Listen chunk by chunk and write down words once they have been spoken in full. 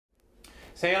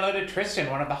Say hello to Tristan,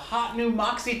 one of the hot new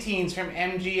Moxie Teens from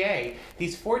MGA.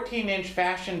 These 14-inch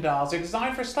fashion dolls are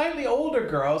designed for slightly older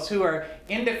girls who are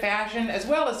into fashion as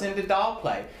well as into doll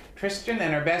play. Tristan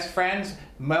and her best friends,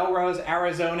 Melrose,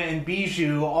 Arizona, and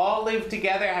Bijou, all live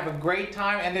together, have a great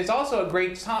time, and there's also a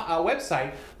great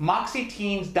website,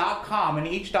 moxieteenz.com, and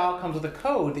each doll comes with a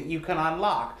code that you can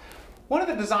unlock. One of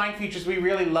the design features we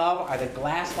really love are the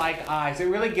glass-like eyes. They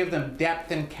really give them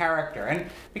depth and character. And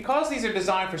because these are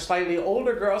designed for slightly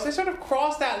older girls, they sort of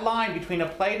cross that line between a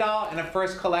play doll and a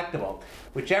first collectible.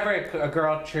 Whichever a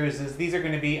girl chooses, these are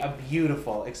going to be a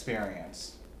beautiful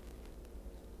experience.